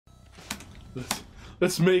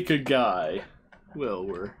Let's make a guy. Well,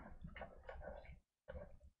 we're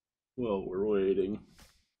waiting.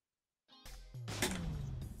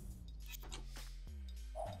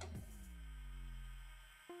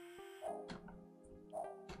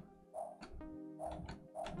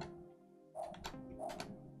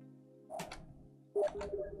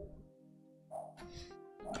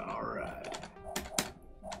 All right.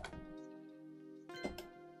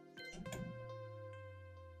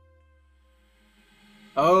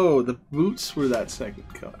 Oh, the boots were that second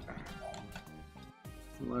color.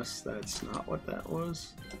 Unless that's not what that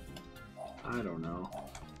was. I don't know.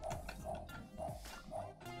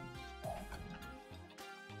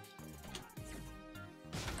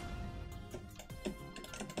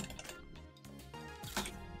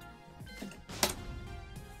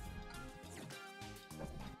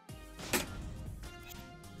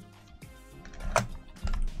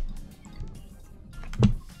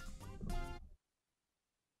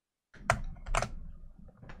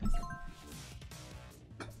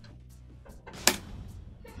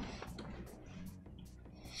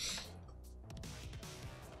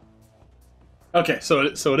 Okay, so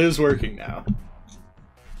it is working now.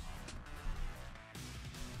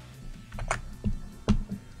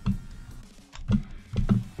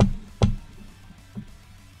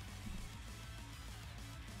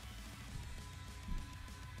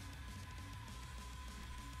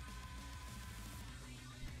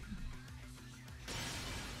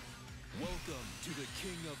 Welcome to the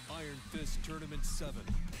King of Iron Fist Tournament 7.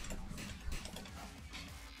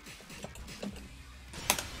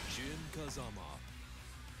 Jin Kazama.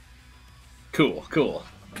 Cool, cool.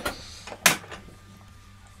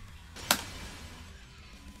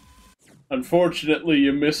 Unfortunately,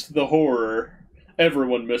 you missed the horror.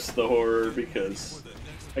 Everyone missed the horror because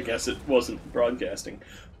I guess it wasn't broadcasting.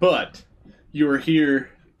 But you are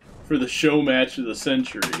here for the show match of the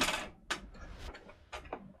century.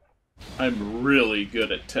 I'm really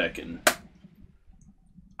good at Tekken.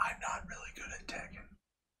 I'm not really good at Tekken.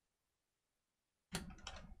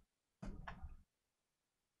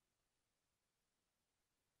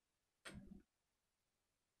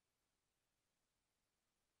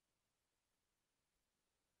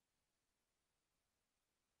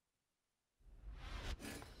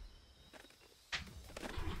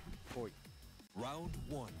 Round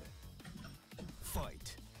 1.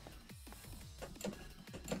 Fight.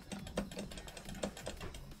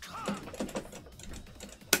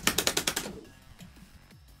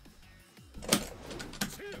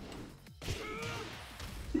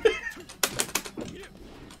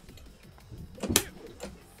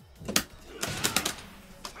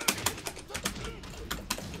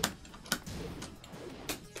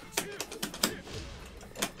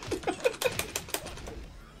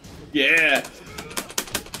 Yeah!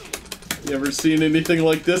 You ever seen anything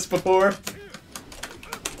like this before?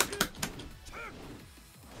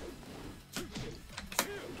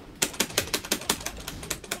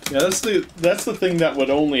 Yeah, that's the thing that would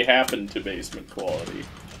only happen to basement quality.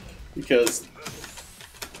 Because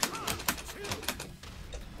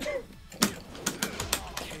KO.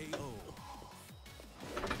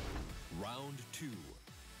 Round 2.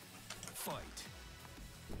 Fight.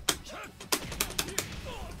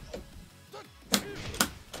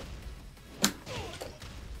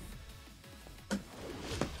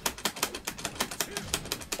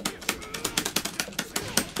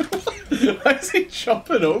 why is he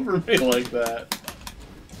jumping over me like that?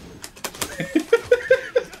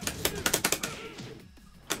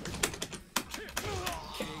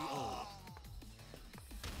 KO.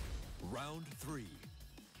 Round 3.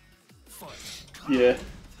 Fight. Yeah.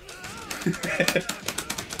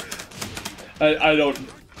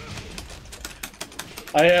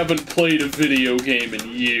 I haven't played a video game in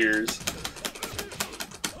years.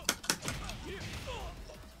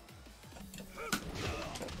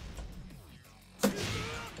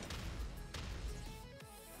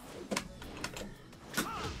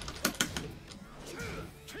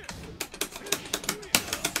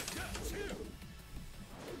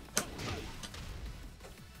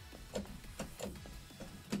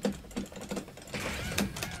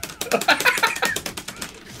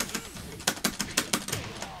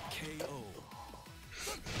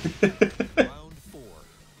 Round 4.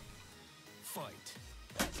 Fight.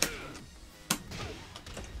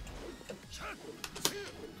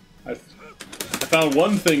 I found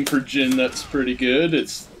one thing for Jin that's pretty good.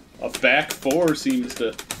 It's a back four seems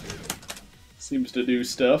to do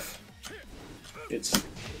stuff. It's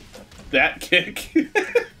that kick.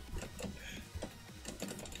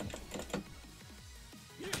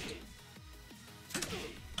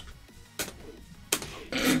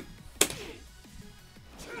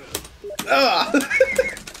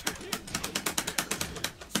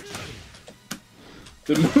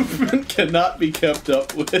 The movement cannot be kept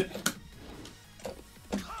up with.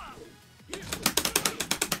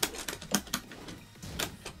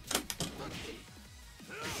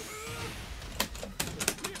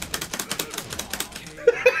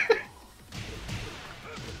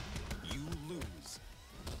 You lose.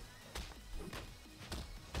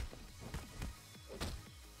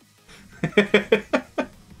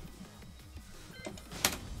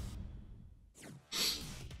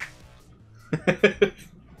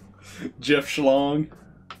 Jeff Schlong.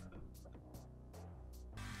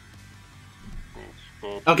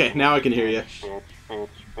 Okay, now I can hear you.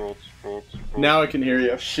 Now I can hear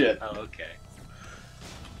you. Shit. Oh, okay.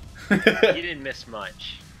 You didn't miss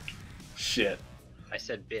much. Shit. I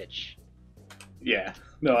said bitch. Yeah.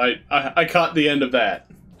 No, I caught the end of that.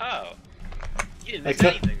 Oh. You didn't miss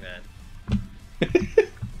cut- anything then.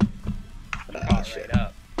 You caught right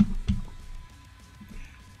up.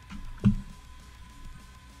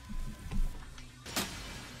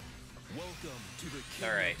 Welcome to the King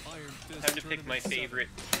Alright. of Iron Fist Time to pick my Tournament favorite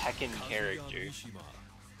 7, Tekken Kazuya character. Mishima.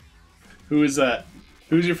 Who is that?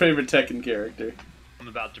 Who's your favorite Tekken character? I'm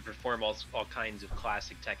about to perform all kinds of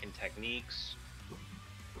classic Tekken techniques.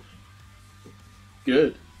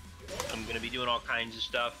 Good. I'm gonna be doing all kinds of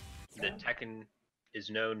stuff that Tekken is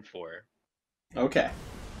known for. Okay.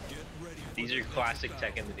 Get ready for These are classic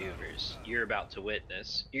Tekken maneuvers you're about to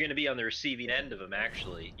witness. You're gonna be on the receiving end of them,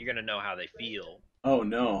 actually. You're gonna know how they feel. Oh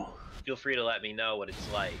no. Feel free to let me know what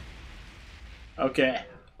it's like. Okay.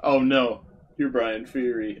 Oh no. You're Brian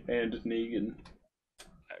Fury and Negan.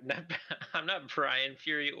 I'm not Brian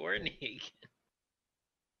Fury or Negan.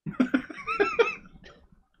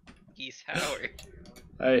 He's Howard.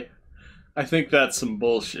 I think that's some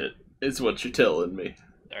bullshit, is what you're telling me.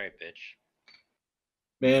 Alright, bitch.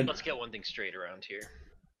 Man. Let's get one thing straight around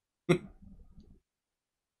here.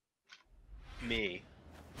 Me.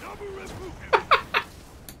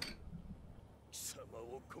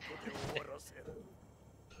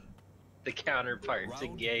 The counterpart to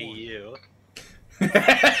gay you.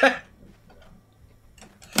 I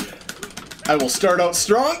will start out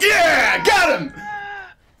strong. Yeah! Got him!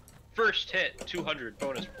 First hit, 200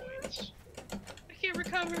 bonus points. I can't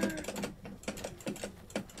recover.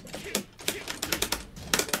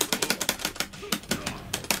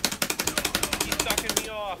 He's knocking me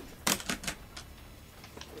off.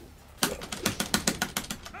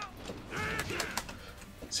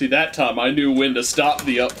 See, that time I knew when to stop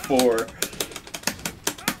the up four.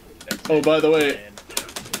 Oh, by the way,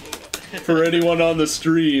 for anyone on the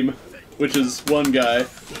stream, which is one guy,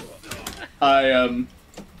 I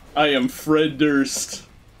am Fred Durst.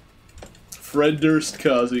 Fred Durst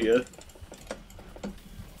Kazuya.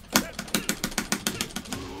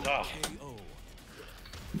 Oh.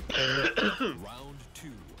 KO. Round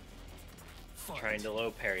 2. Fight. Trying to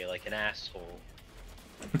low parry like an asshole.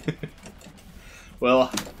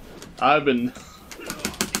 Well, I've been...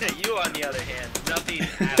 You, on the other hand, nothing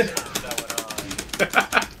asshole going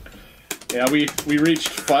on. Yeah, we reached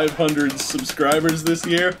 500 subscribers this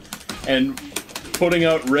year, and putting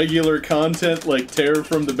out regular content like Terror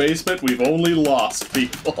from the Basement, we've only lost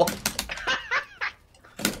people.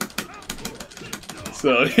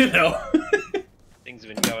 So, you know, Things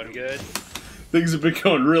have been going good. things have been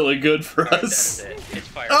going really good for Alright, us. that's it. It's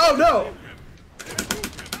fire. Oh no!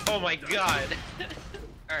 Oh my god.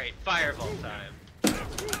 Alright, fireball time.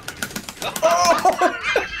 Oh!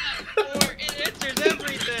 Or it answers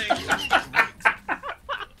everything!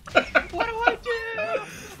 What do I do?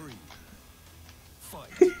 3.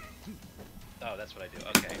 Fight. Oh, that's what I do.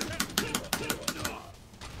 Okay.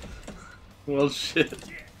 Well, shit.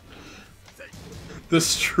 The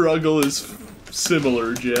struggle is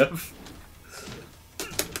similar, Jeff.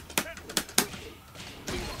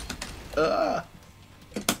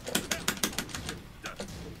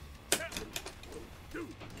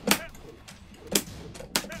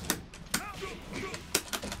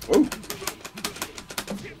 Whoa.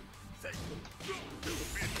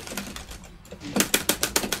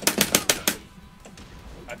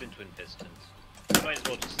 I've been Twin Pistons. I might as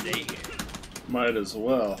well just stay here. Might as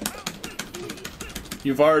well.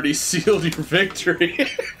 You've already sealed your victory.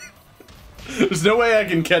 There's no way I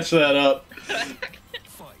can catch that up.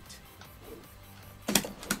 Fight.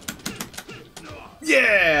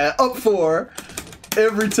 Yeah! Up 4.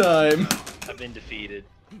 Every time. I've been defeated.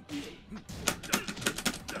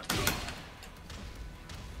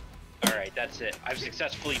 Alright, that's it. I've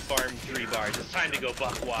successfully farmed 3 bars. It's time to go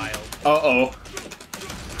buck wild. Uh-oh.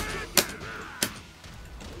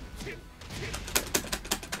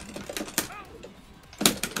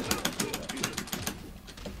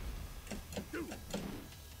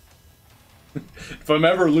 If I'm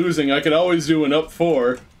ever losing, I could always do an up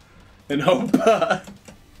 4 and hope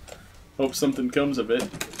hope something comes of it.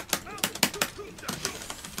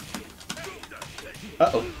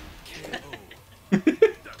 Uh-oh.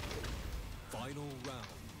 Final round.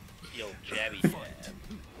 The old jabby jab.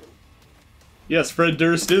 Yes, Fred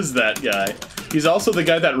Durst is that guy. He's also the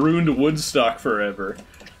guy that ruined Woodstock forever.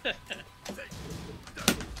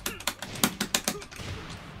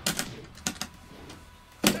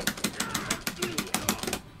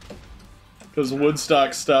 Because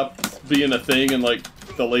Woodstock stopped being a thing in, like,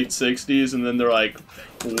 the late 60s, and then they're like,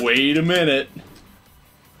 wait a minute.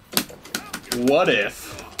 What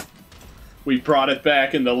if we brought it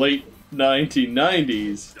back in the late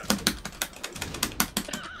 1990s?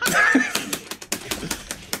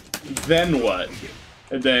 Then what?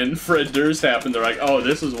 And then Fred Durst happened, they're like, oh,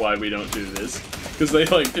 this is why we don't do this. Because they,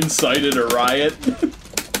 like, incited a riot.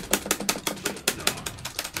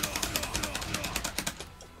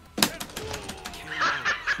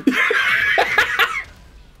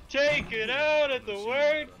 Take it out at the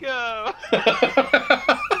word go!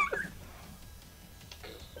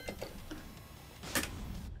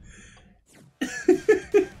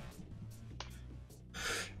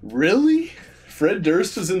 Really? Fred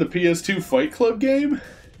Durst is in the PS2 Fight Club game?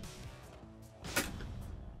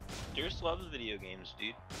 Durst loves video games,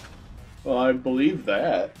 dude. Well, I believe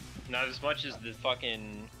that. Not as much as the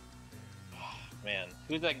fucking... Man,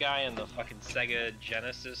 who's that guy in the fucking Sega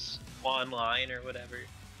Genesis Online or whatever?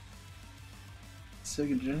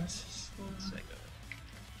 Sega Genesis? Sega.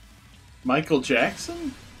 Michael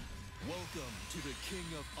Jackson? Welcome to the King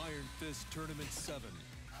of Iron Fist Tournament 7.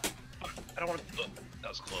 I don't want to... that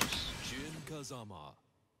was close. Jin Kazama.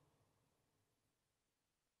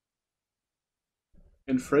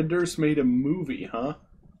 And Fred Durst made a movie, huh?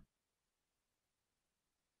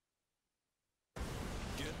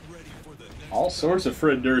 Get ready for the next All sorts of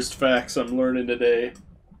Fred Durst facts I'm learning today.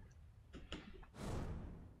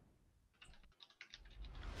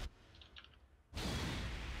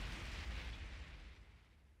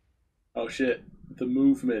 Oh shit. The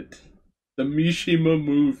movement. The Mishima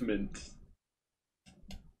movement.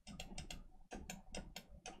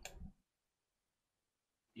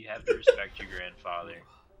 You have to respect your grandfather.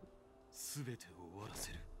 全てを終わら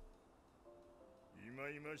せる。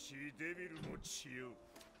忌々しいデビルの血よ。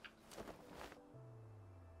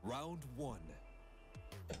Round 1.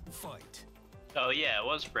 Fight. Oh yeah, it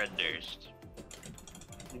was Fred Durst.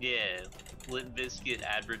 Yeah, Limp Bizkit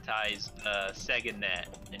advertised Sega Net,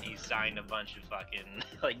 and he signed a bunch of fucking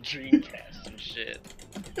like Dreamcast and shit.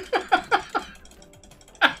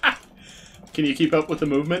 Can you keep up with the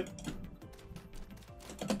movement?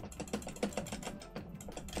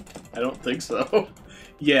 I don't think so.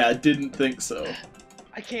 Yeah, I didn't think so.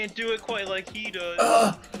 I can't do it quite like he does.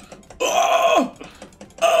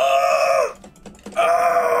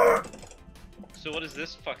 So what is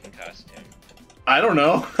this fucking costume? I don't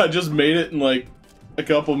know. I just made it in like a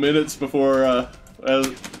couple minutes before as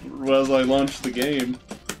I launched the game.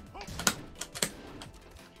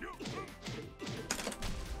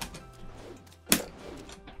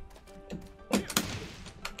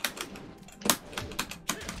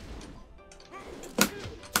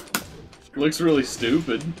 Looks really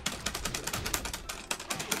stupid.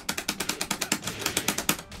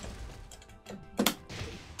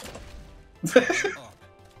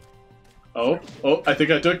 Oh, I think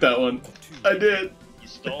I took that one. I did. You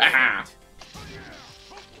stole it.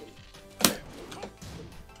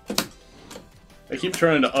 I keep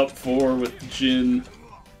trying to up 4 with Jin.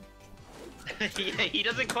 Yeah, he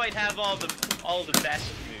doesn't quite have all the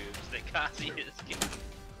best moves that Kazi is giving.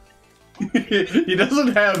 He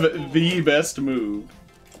doesn't have the best move.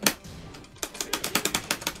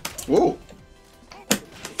 Whoa.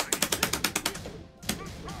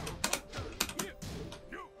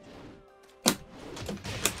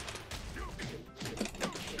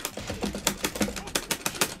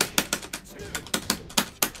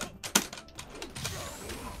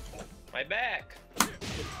 My back.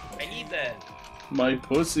 I need that. My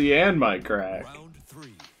pussy and my crack. Round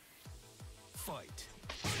 3. Fight.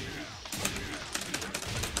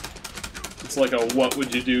 It's like a what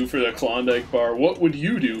would you do for the Klondike bar? What would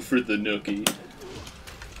you do for the Nookie?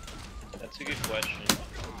 That's a good question.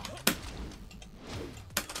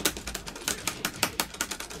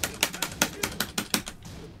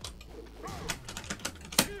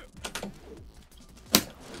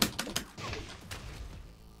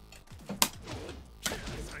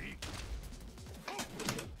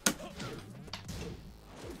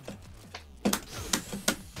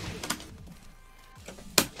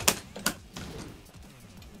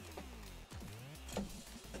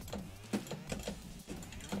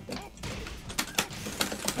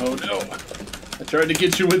 no! I tried to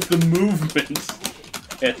get you with the movement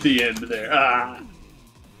at the end there. Ah!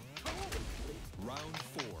 Round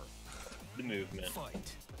 4. The movement.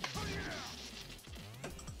 Fight.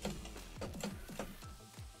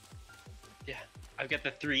 Yeah, I've got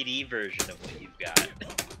the 3D version of what you've got.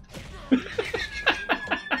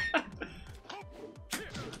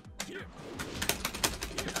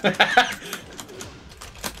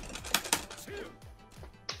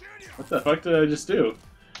 What the fuck did I just do?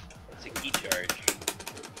 It's a key charge.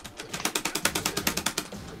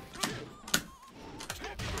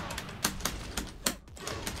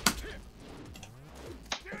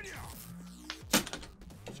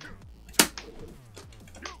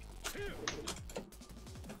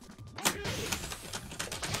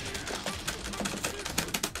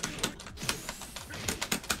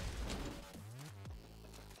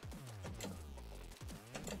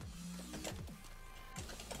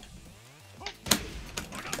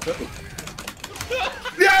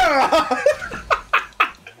 Yeah!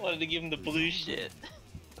 Wanted to give him the blue shit.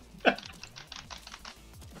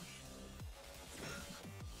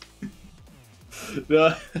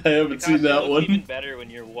 No, I haven't seen that one. Even better when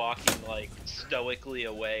you're walking like stoically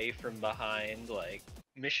away from behind, like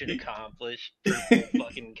mission accomplished.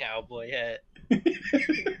 Fucking cowboy hat.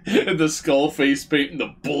 And the skull face paint and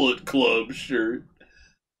the Bullet Club shirt.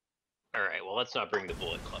 All right, well let's not bring the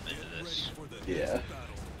Bullet Club into this. Yeah.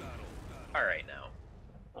 All right now.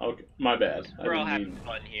 Okay, my bad. We're all having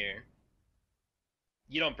fun here.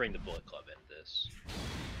 You don't bring the Bullet Club into this.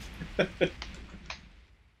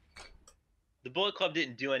 The Bullet Club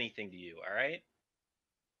didn't do anything to you, alright?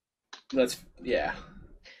 That's... yeah.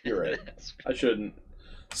 You're right. I shouldn't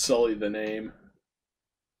sully the name.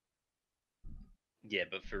 Yeah,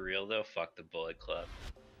 but for real though, fuck the Bullet Club.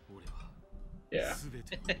 Yeah.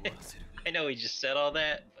 I know he just said all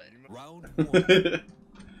that, but... Round 1.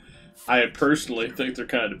 I personally think they're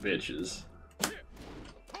kind of bitches.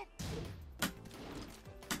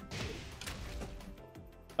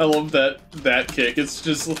 I love that kick. It's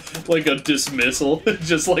just like a dismissal. It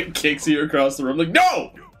just like kicks you across the room. Like,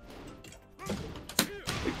 no!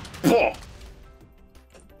 Like,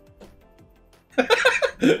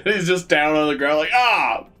 he's just down on the ground like,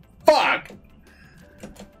 ah! Fuck!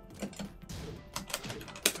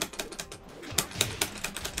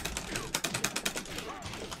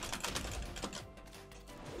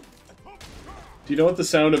 Do you know what the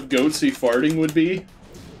sound of goatsy farting would be?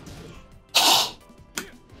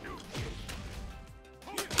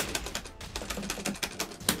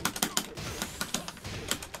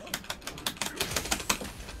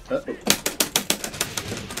 Uh-oh.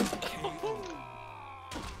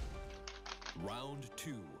 Round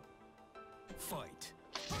 2. Fight.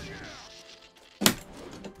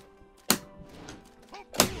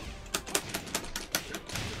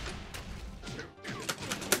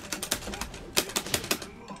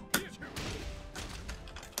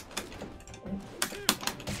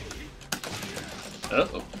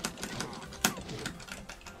 Uh-oh.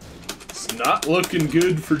 It's not looking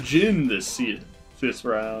good for Jin this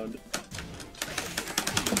round.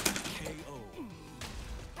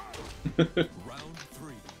 KO. Round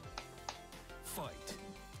 3. Fight.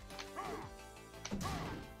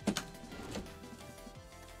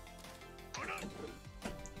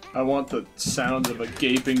 I want the sounds of a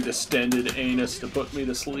gaping, distended anus to put me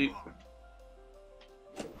to sleep.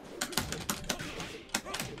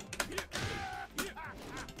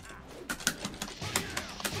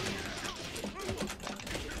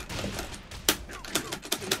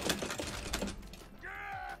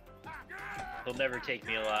 He'll never take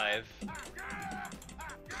me alive.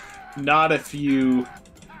 Not if you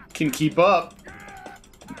can keep up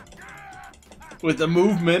with the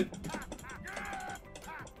movement.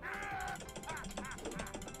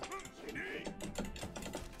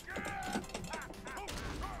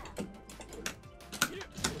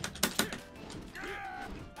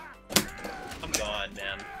 I'm gone,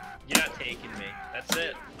 man. You're not taking me. That's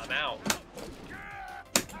it. I'm out.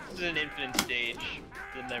 This is an infinite stage.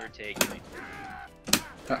 You'll never take me.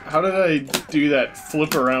 How did I do that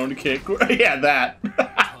flip around kick? Yeah, that. It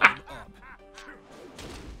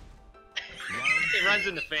runs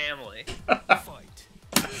in the family. Fight.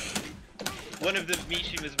 One of the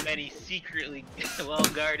Mishima's many secretly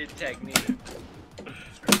well-guarded techniques.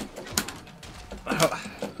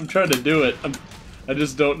 I'm trying to do it. I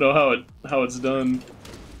just don't know how it's done.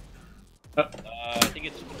 I think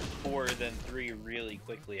it's 4 then 3 really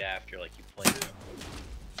quickly after, like you play them.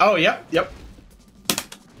 Oh, yep.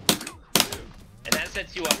 And that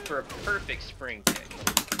sets you up for a perfect spring kick.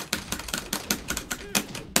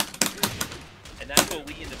 And that's what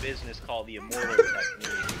we in the business call the immortal technique.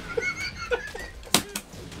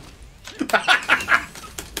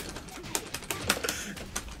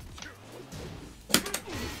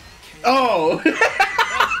 Oh!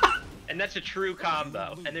 And that's a true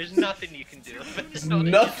combo, and there's nothing you can do. There's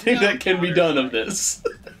nothing that can be done of this.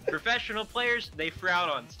 Professional players, they frown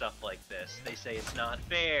on stuff like this. They say it's not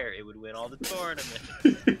fair, it would win all the tournaments.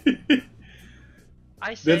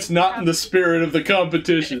 I say That's not in the spirit of the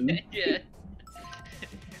competition. Yeah.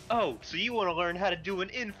 Oh, so you want to learn how to do an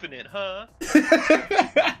infinite, huh?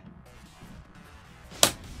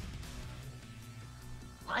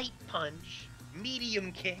 Light punch,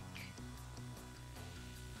 medium kick.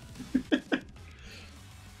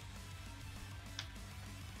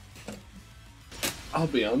 I'll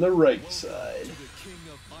be on the right side.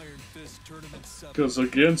 Because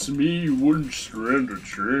against me, you wouldn't stand a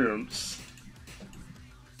chance.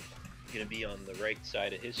 You're gonna be on the right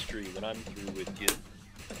side of history when I'm through with you.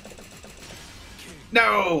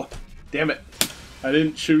 No! Damn it. I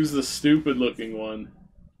didn't choose the stupid looking one.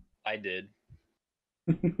 I did.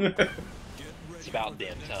 It's about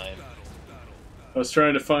damn time. I was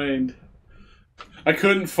trying to find... I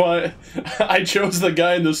couldn't find... I chose the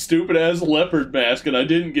guy in the stupid-ass leopard mask, and I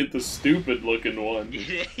didn't get the stupid-looking one.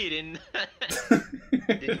 You didn't...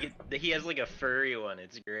 He has like a furry one.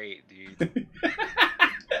 It's great, dude.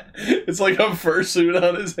 It's like a fursuit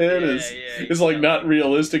on his head. It's like not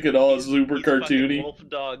realistic at all. It's super cartoony. Wolf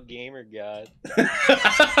Dog Gamer God.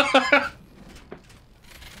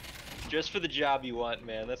 Just for the job you want,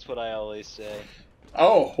 man. That's what I always say.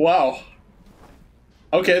 Oh, wow.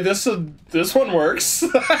 Okay, this one works.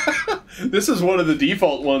 This is one of the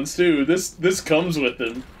default ones too. This comes with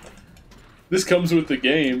them. This comes with the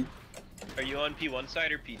game. Are you on P1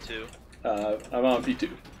 side or P2? I'm on P2.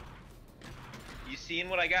 You seeing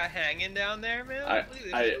what I got hanging down there, man?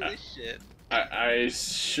 Look at this shit. I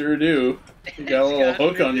sure do. You got a little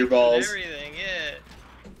hook on your balls. Everything, yeah.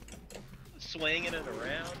 Swinging it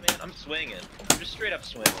around, man. I'm swinging. I'm just straight up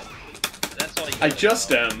swinging. That's all you. I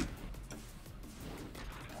just am.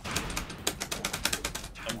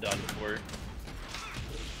 I'm done for.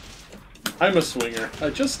 I'm a swinger. I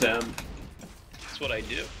just am. That's what I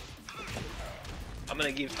do. I'm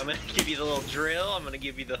gonna give you the little drill. I'm gonna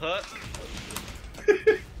give you the hook.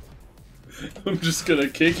 I'm just gonna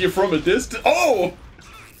kick you from a distance. Oh,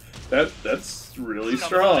 that's really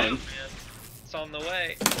strong. Man. It's on the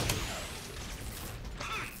way.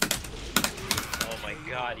 Oh my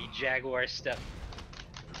God, he jaguar step.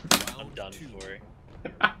 I'm done for.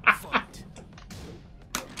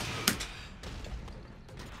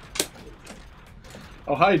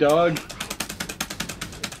 Oh, hi, dog.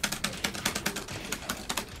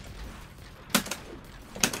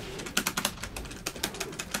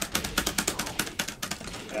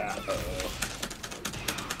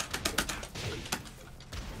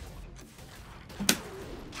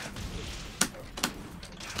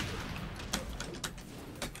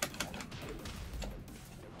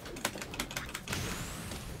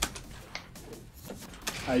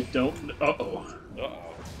 I don't. Uh-oh. Uh-oh.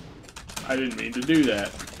 I didn't mean to do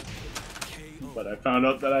that. But I found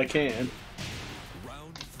out that I can.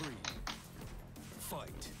 Round 3.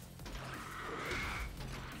 Fight.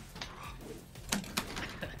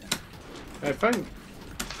 I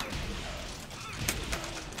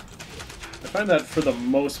find that for the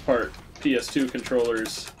most part, PS2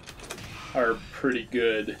 controllers are pretty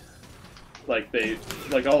good. Like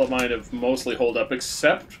all of mine have mostly hold up,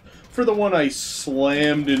 except for the one I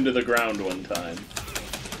slammed into the ground one time.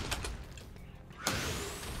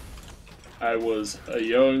 I was a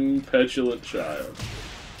young, petulant child.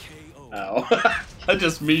 Ow. I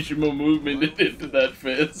just Mishima movement into that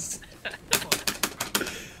fist.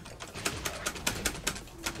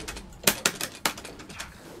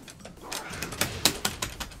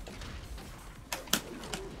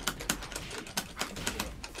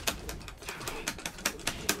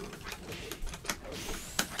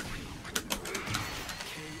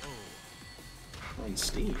 On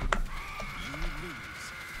Steam.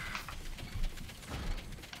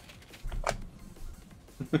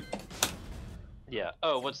 Yeah.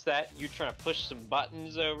 Oh, what's that? You trying to push some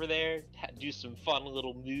buttons over there? Do some fun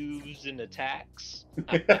little moves and attacks?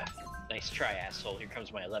 Nice try, asshole. Here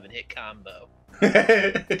comes my 11-hit combo.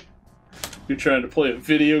 You're trying to play a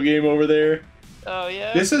video game over there? Oh,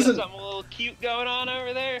 yeah? This isn't something a little cute going on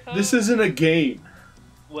over there, huh? This isn't a game.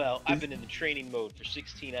 Well, I've been in the training mode for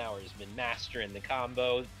 16 hours, been mastering the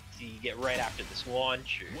combo to get right after this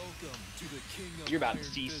launcher. Welcome to the King of You're about to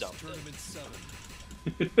Iron see Fist something. Tournament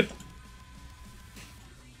 7.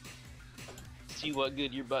 See what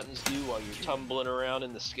good your buttons do while you're tumbling around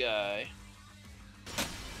in the sky.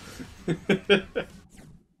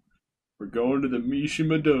 We're going to the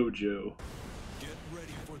Mishima Dojo. Get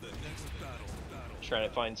ready for the next battle. Trying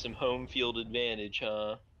to find some home field advantage,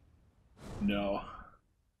 huh? No.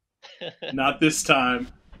 Not this time.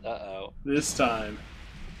 Uh-oh. This time,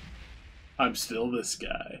 I'm still this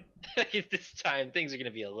guy. This time, things are going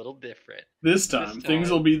to be a little different. This time, things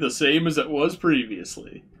will be the same as it was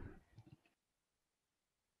previously.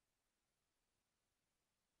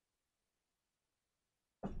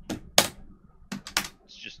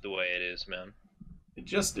 It's just the way it is, man. It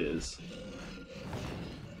just is.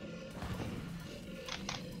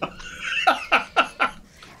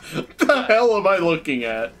 What the hell am I looking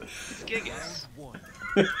at? It's Gigas.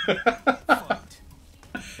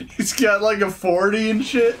 He's got like a 40 and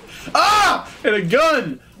shit. Ah! And a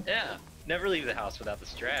gun! Yeah. Never leave the house without the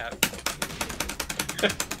strap.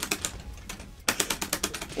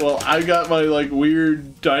 Well, I got my like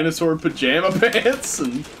weird dinosaur pajama pants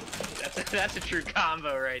and... That's a true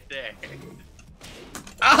combo right there.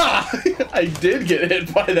 Ah! I did get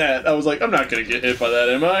hit by that. I was like, I'm not gonna get hit by that,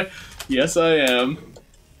 am I? Yes, I am.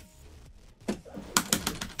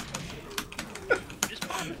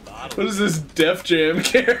 What is this Def Jam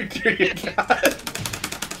character you got?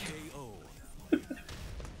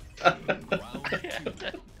 I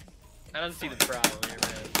don't see the problem here,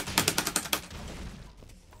 man.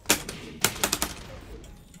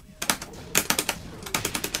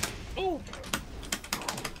 Oh!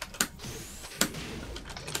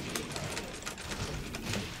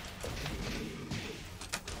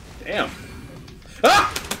 Damn.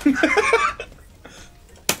 Ah!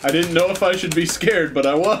 I didn't know if I should be scared, but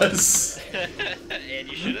I was. And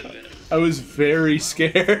you should have been. I was very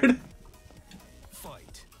scared.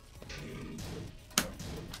 Fight.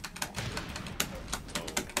 Oh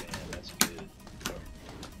man, that's good.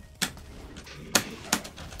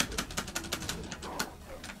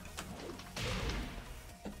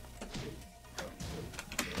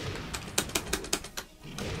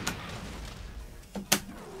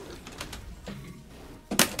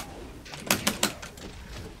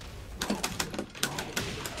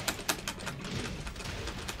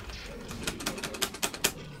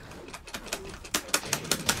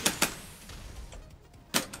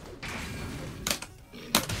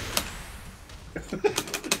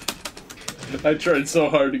 I tried so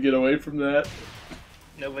hard to get away from that.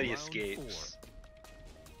 Nobody Round escapes.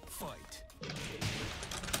 4. Fight.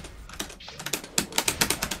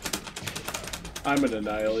 I'm an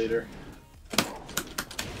annihilator.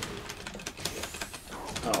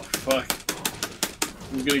 Oh, fuck.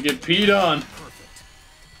 I'm gonna get peed on. Perfect.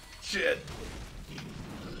 Shit.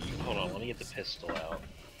 Hold on, let me get the pistol out.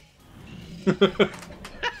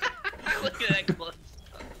 Look at that close.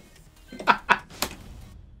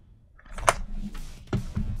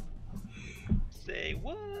 Say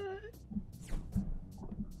what?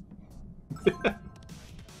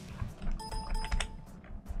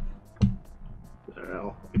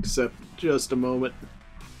 I'll accept just a moment.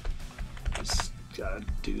 Just gotta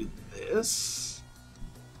do this.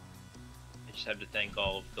 I just have to thank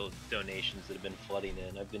all of the donations that have been flooding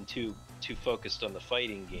in. I've been too focused on the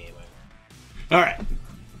fighting game. Alright.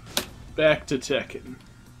 Back to Tekken.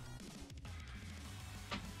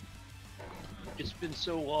 It's been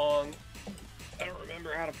so long. I don't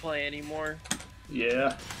remember how to play anymore.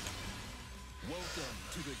 Yeah. Welcome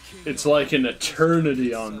to the kingdom. It's like an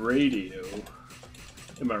eternity on radio.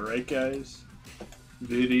 Am I right, guys?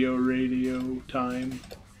 Video radio time.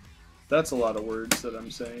 That's a lot of words that I'm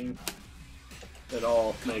saying. It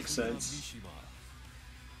all makes sense.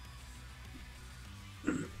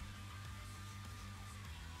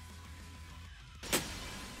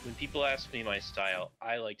 When people ask me my style,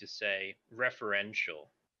 I like to say referential.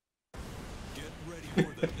 Get ready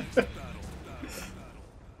for the next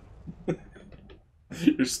battle.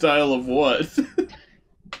 Your style of what?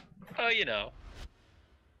 Oh, you know,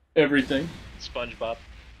 Everything. SpongeBob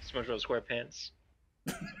SquarePants.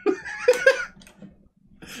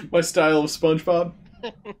 My style of SpongeBob?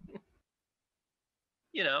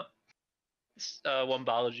 You know,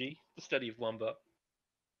 Wombology, the study of Wumba.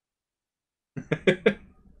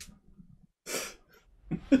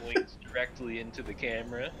 Blinks directly into the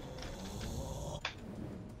camera.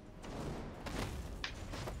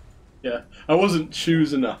 Yeah, I wasn't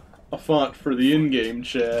choosing a font for the in-game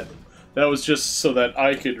chat. That was just so that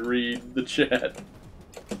I could read the chat.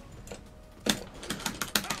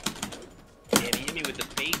 Damn, he hit me with the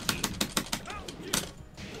fakey.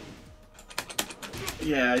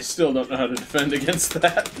 Yeah, I still don't know how to defend against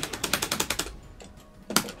that.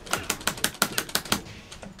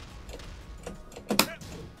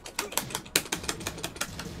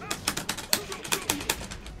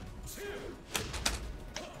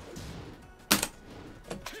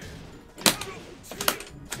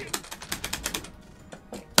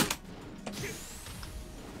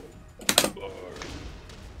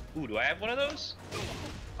 Ooh, do I have one of those?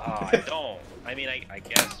 Oh, I don't. I mean, I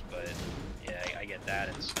guess, but yeah, I get that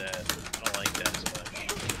instead. I don't like that so much.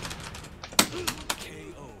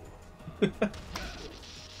 KO.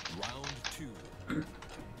 Round 2.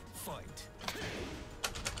 Fight.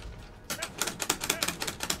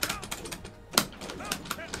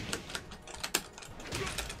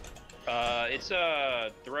 It's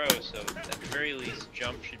a throw, so at the very least,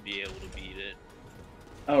 jump should be able to beat it.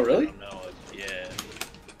 Oh, I really? don't know if, yeah.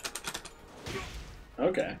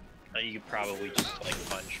 Okay. You could probably just, like,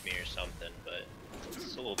 punch me or something, but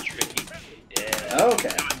it's a little tricky. Yeah.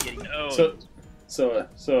 Okay. Now I'm getting owned. So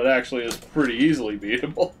it actually is pretty easily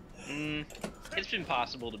beatable. It's been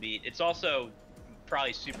possible to beat. It's also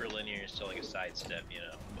probably super linear, so like a sidestep, you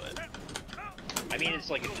know, but... I mean, it's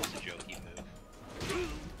like just a jokey move.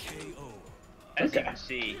 KO. As you can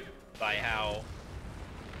see, by how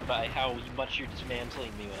much you're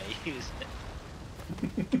dismantling me when I use it.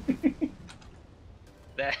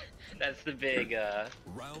 That's the big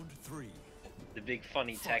Round 3. the big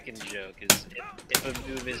funny Tekken joke is if a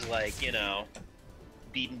move is like, you know,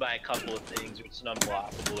 beaten by a couple of things or it's an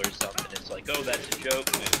unblockable or something, it's like, oh, that's a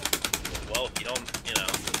joke move. Well, if you don't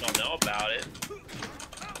know about it,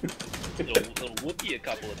 it'll whoop you a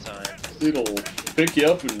couple of times. It'll pick you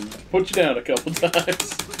up and put you down a couple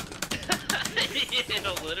times.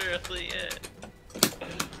 It'll literally, yeah.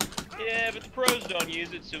 Yeah, but the pros don't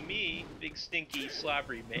use it, so me, big stinky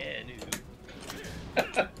slobbery man who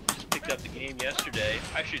just picked up the game yesterday,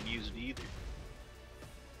 I shouldn't use it either.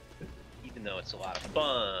 Even though it's a lot of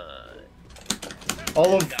fun.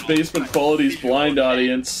 All of Basement Quality's blind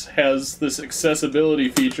audience has this accessibility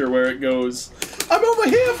feature where it goes, I'm over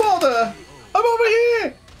here, father! I'm over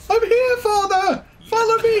here! I'm here, father!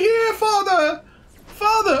 Follow me here, father!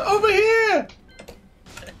 Father, over here!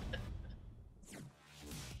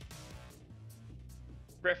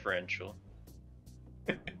 Referential.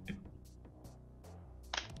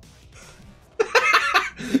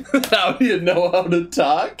 How do you know how to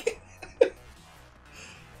talk?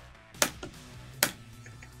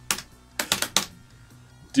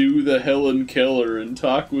 Do the Helen Keller and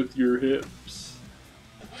talk with your hips.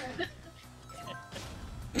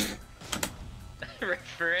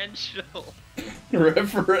 Referential.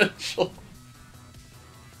 Referential.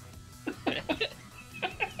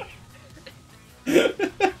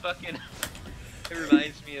 Fucking. It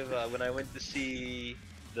reminds me of when I went to see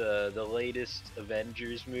the latest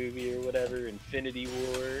Avengers movie or whatever, Infinity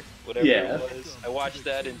War, whatever Yeah. it was. I watched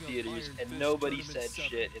that in theaters, and nobody said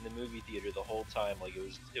shit in the movie theater the whole time. Like it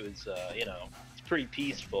was you know, it's pretty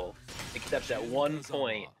peaceful, except at one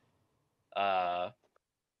point, there's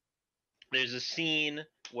a scene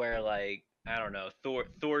where like, I don't know,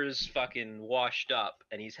 Thor's fucking washed up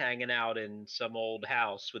and he's hanging out in some old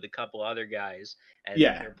house with a couple other guys, and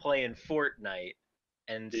they're playing Fortnite.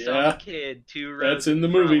 And some kid 2 rows that's in the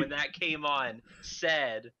movie. when that came on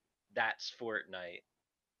said, "That's Fortnite."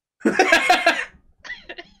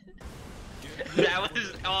 That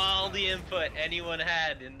was all the input anyone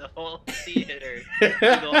had in the whole theater,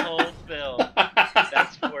 the whole film.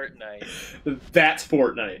 That's Fortnite. That's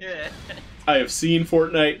Fortnite. Yeah. I have seen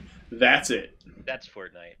Fortnite. That's it. That's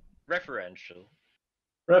Fortnite. Referential.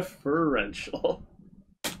 Referential.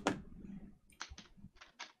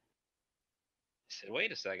 I said,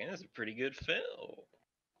 wait a second, this is a pretty good film.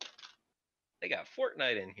 They got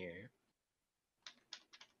Fortnite in here.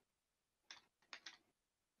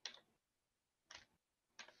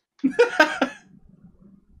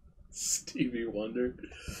 Stevie Wonder.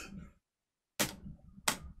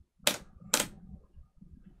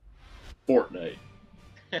 Fortnite.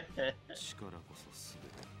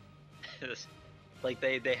 Like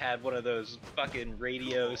they had one of those fucking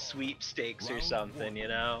radio sweepstakes or something, you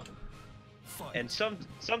know? And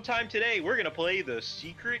sometime today we're gonna play the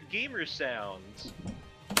secret gamer sounds.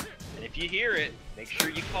 And if you hear it, make sure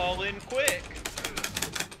you call in quick.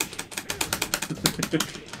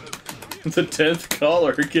 The 10th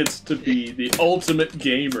caller gets to be the ultimate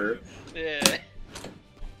gamer. Yeah.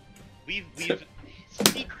 We've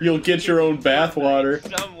You'll get your own bathwater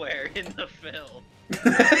somewhere in the film.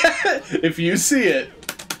 If you see it.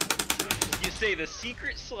 You say the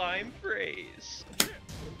secret slime phrase.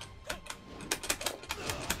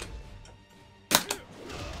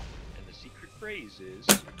 And the secret phrase is,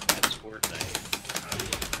 that's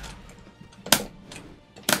Fortnite.